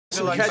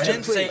I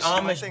didn't say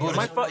Amish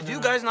Buddhist. Do you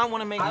guys not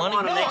want to make money?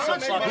 I want to make some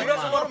fucking money.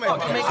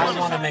 I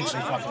want to make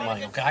some fucking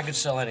money, okay? I could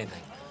sell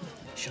anything.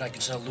 Shit, I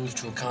could sell Luz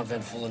to a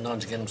convent full of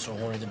nuns, get them so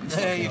horny they'd be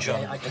fucking. There you go.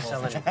 I can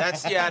sell anything.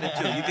 That's the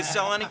attitude. You can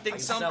sell anything.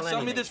 Sell me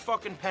anything. this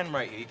fucking pen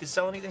right here. You can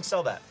sell anything,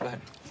 sell that. Go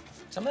ahead.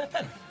 Sell me that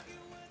pen.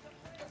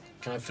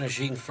 Can I finish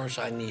eating first?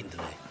 I ain't eating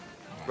today.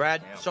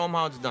 Brad, show him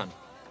how it's done.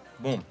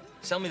 Boom.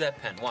 Sell me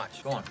that pen.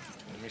 Watch. Go on.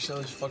 Let me sell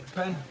this fucking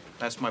pen.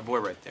 That's my boy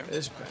right there.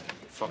 This pen.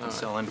 Fucking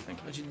sell anything.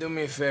 Why don't you do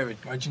me a favor?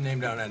 Write your name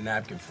down on that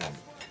napkin for me.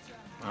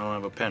 I don't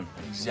have a pen.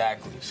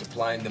 Exactly.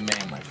 Supply and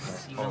demand, my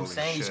friend. You know what I'm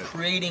saying? He's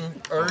creating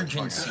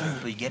urgency.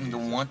 So you get them to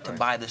want to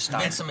buy the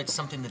stuff. Gets them it's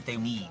something that they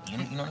need. You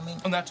know what I mean?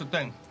 And that's the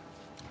thing.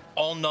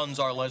 All nuns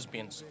are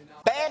lesbians.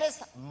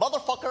 Baddest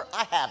motherfucker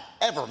I have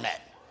ever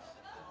met.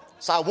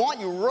 So I want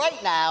you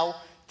right now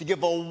to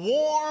give a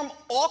warm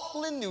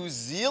Auckland, New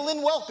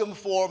Zealand welcome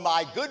for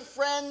my good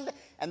friend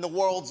and the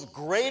world's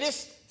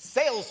greatest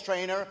sales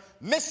trainer,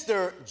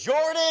 Mr.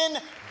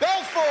 Jordan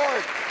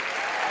Belfort.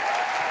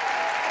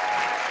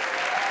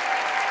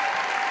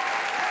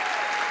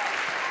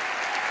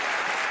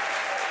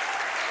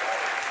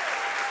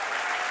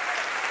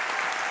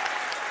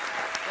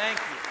 Thank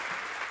you.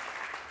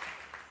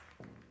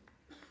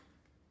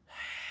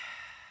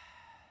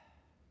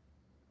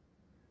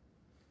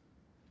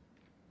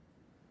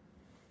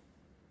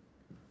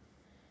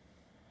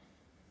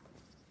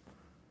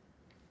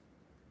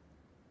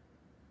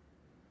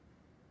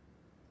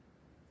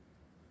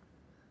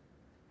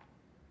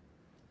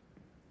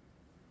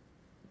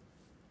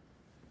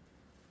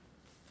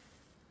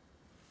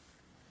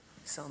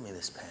 Sell me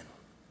this pen.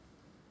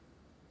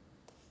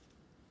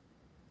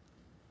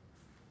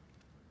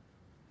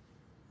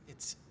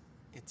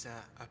 It's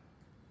a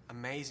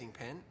amazing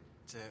pen.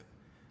 It's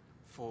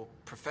for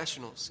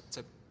professionals.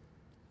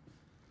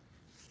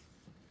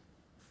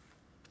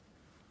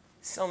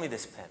 Sell me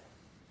this pen.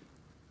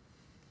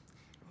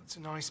 It's a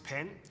nice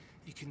pen.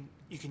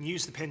 You can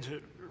use the pen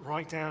to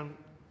write down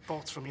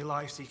thoughts from your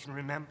life so you can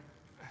remember.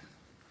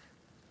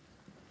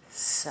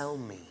 Sell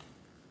me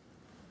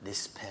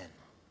this pen.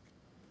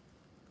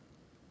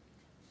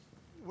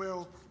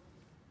 Well,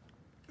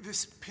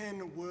 this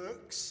pen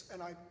works,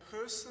 and I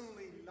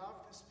personally love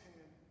this pen.